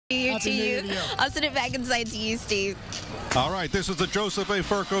To you. I'll send it back inside to you, Steve. All right, this is the Joseph A.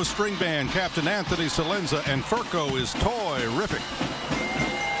 Ferko String Band, Captain Anthony Salenza, and Ferko is Toyrific.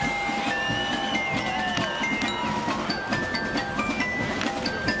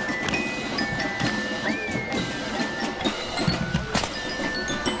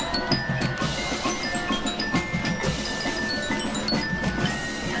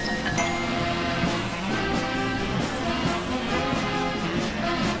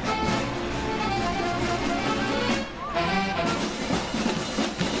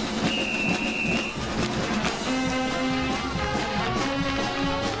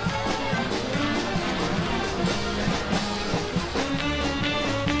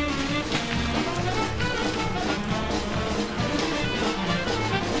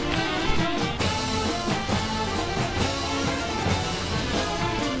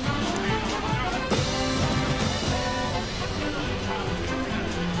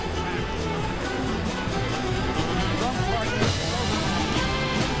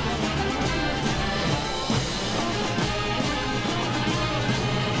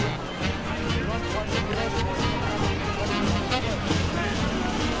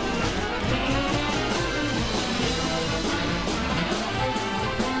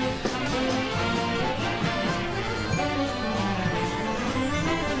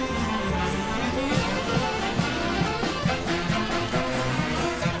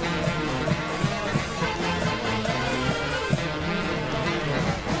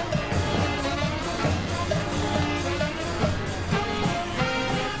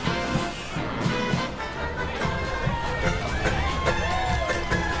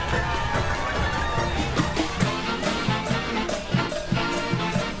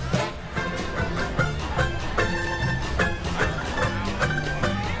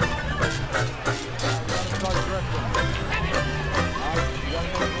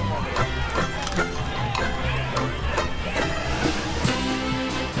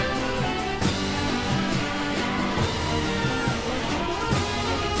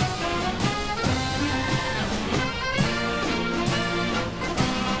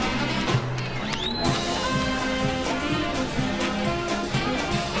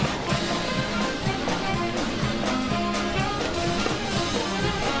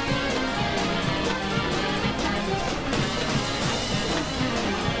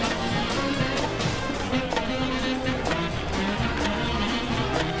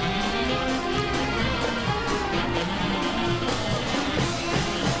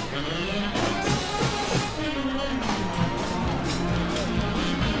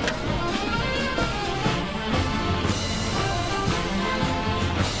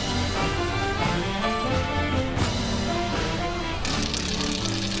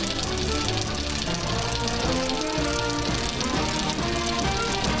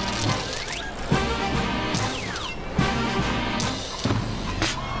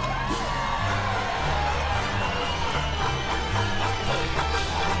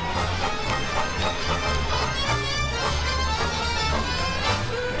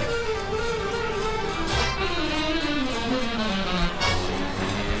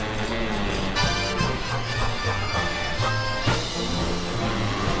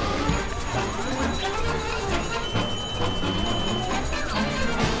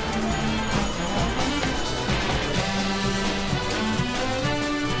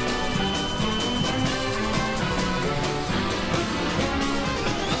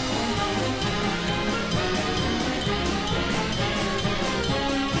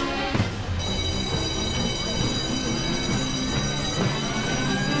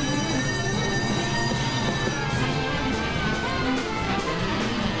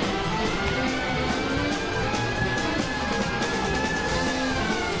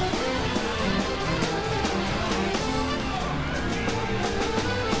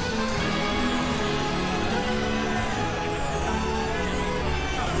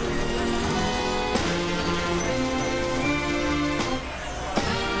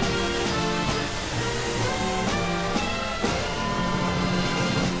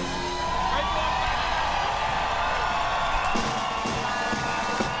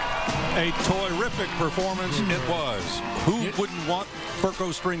 A Toyrific performance it was. Who wouldn't want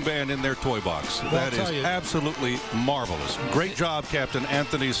Ferko String Band in their toy box? Well, that is absolutely marvelous. Great job, Captain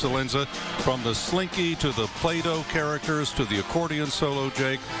Anthony Salenza. From the Slinky to the Play-Doh characters to the accordion solo,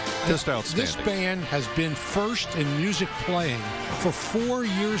 Jake. Just outstanding. This band has been first in music playing for 4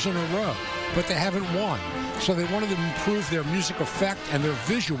 years in a row. but they haven't won. So they wanted to improve their music effect and their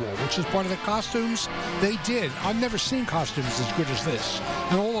visual, which is part of the costumes. They did. I've never seen costumes as good as this.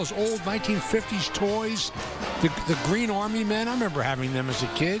 And all those old 1950s toys, the Green Army men, I remember having them as a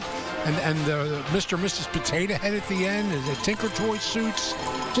kid. And the Mr. and Mrs. Potato Head at the end, and the Tinker Toy suits.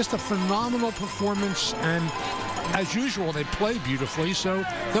 Just a phenomenal performance, and as usual, they play beautifully, so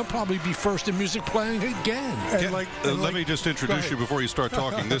they'll probably be first in music playing again. Let me just introduce you before you start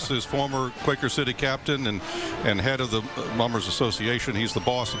talking. This is former Quaker City captain and head of the Mummers Association. He's the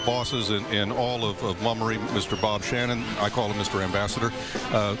boss of bosses in all of Mummery, Mr. Bob Shannon. I call him Mr. Ambassador.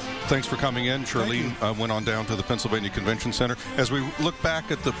 Thanks for coming in. Charlene went on down to the Pennsylvania Convention Center. As we look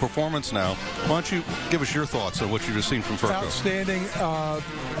back at the performance now, why don't you give us your thoughts on what you've just seen from Ferko? Outstanding.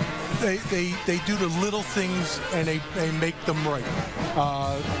 They do the little things and they make them right.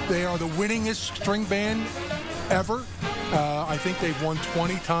 They are the winningest string band ever. I think they've won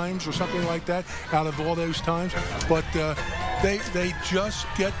 20 times or something like that out of all those times. But they just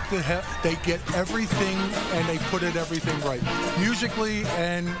get they get everything and they put everything right. Musically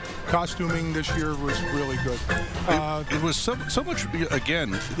and costuming this year was really good. It was so much,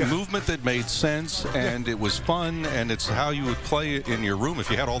 again, movement that made sense, and it was fun, and it's how you would play it in your room if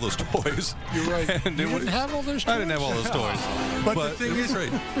you had all those toys. You're right. And you didn't have all those toys? I didn't have all those toys. But the thing is,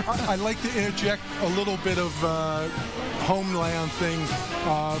 I like to interject a little bit of homeland thing.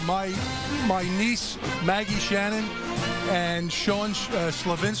 My niece, Maggie Shannon, and Sean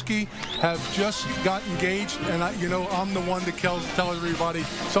Slavinsky have just got engaged, and I'm the one that tell everybody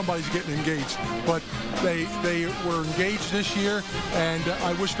somebody's getting engaged. But they were engaged this year, and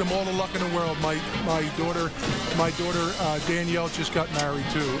I wish them all the luck in the world. My daughter Danielle just got married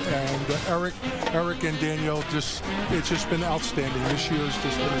too, and Eric and Danielle it's just been outstanding. This year has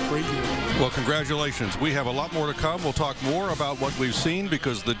just been a great year. Well, congratulations. We have a lot more to come. We'll talk more about what we've seen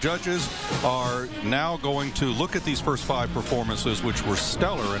because the judges are now going to look at these first 5 performances, which were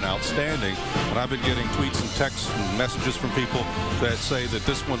stellar and outstanding. And I've been getting tweets and texts and messages from people that say that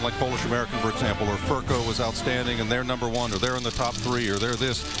this one, like Polish American, for example, or Ferko was outstanding and they're number 1, or they're in the top 3, or they're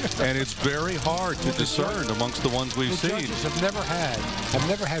this. And it's very hard to discern amongst the ones we've seen. The judges have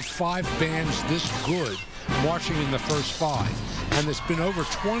never had 5 bands this good marching in the first 5. And it's been over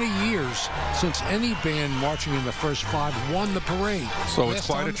 20 years since any band marching in the first 5 won the parade. So it's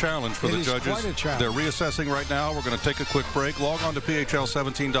quite a challenge for the judges. Quite a challenge. They're reassessing right now. We're going to take a quick break. Log on to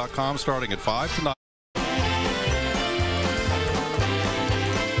PHL17.com starting at 5 tonight.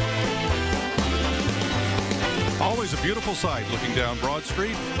 Always a beautiful sight looking down Broad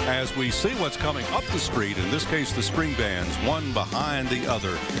Street as we see what's coming up the street. In this case, the string bands, one behind the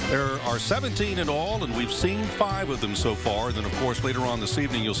other. There are 17 in all, and we've seen 5 of them so far. And then, of course, later on this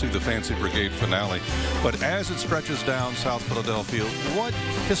evening, you'll see the Fancy Brigade finale. But as it stretches down South Philadelphia, what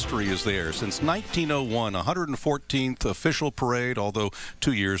history is there? Since 1901, 114th official parade, although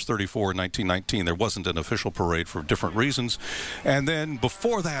 2 years, 34 and 1919, there wasn't an official parade for different reasons. And then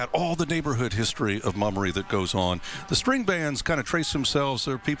before that, all the neighborhood history of Mummery that goes on. The string bands kind of trace themselves.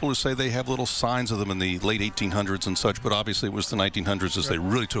 There are people who say they have little signs of them in the late 1800s and such, but obviously it was the 1900s as they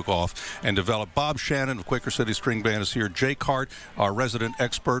really took off and developed. Bob Shannon of Quaker City String Band is here. Jake Hart, our resident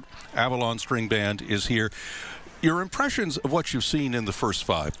expert, Avalon String Band, is here. Your impressions of what you've seen in the first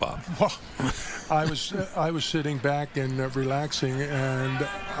 5, Bob? Well, I was sitting back and relaxing, and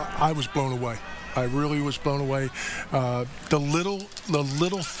I was blown away. I really was blown away. The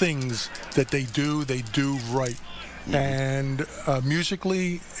little things that they do right. Mm-hmm. And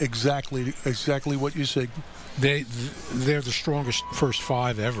musically, exactly what you said. They're the strongest first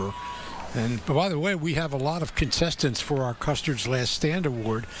 5 ever. And by the way, we have a lot of contestants for our Custard's Last Stand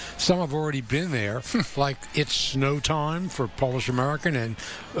Award. Some have already been there, like It's Snow Time for Polish American, and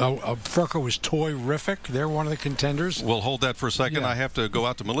Ferko is Toyrific. They're one of the contenders. We'll hold that for a second. I have to go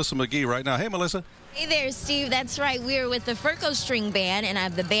out to Melissa McGee right now. Hey, Melissa. Hey there, Steve. That's right. We're with the Ferko String Band, and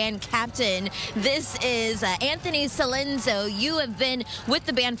I'm the band captain. This is Anthony Salenzo. You have been with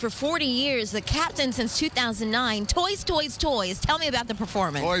the band for 40 years, the captain since 2009. Toys, toys, toys. Tell me about the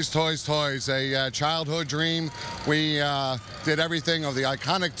performance. Toys, toys, toys. A childhood dream. We did everything of the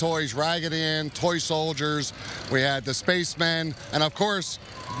iconic toys, Raggedy Ann, Toy Soldiers. We had the Spacemen, and of course,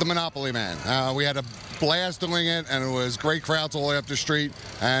 the Monopoly Man. We had a blast doing it, and it was great crowds all the way up the street,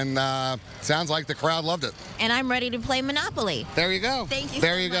 and sounds like the crowd loved it. And I'm ready to play Monopoly. There you go. Thank you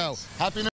there so you much. go. Happy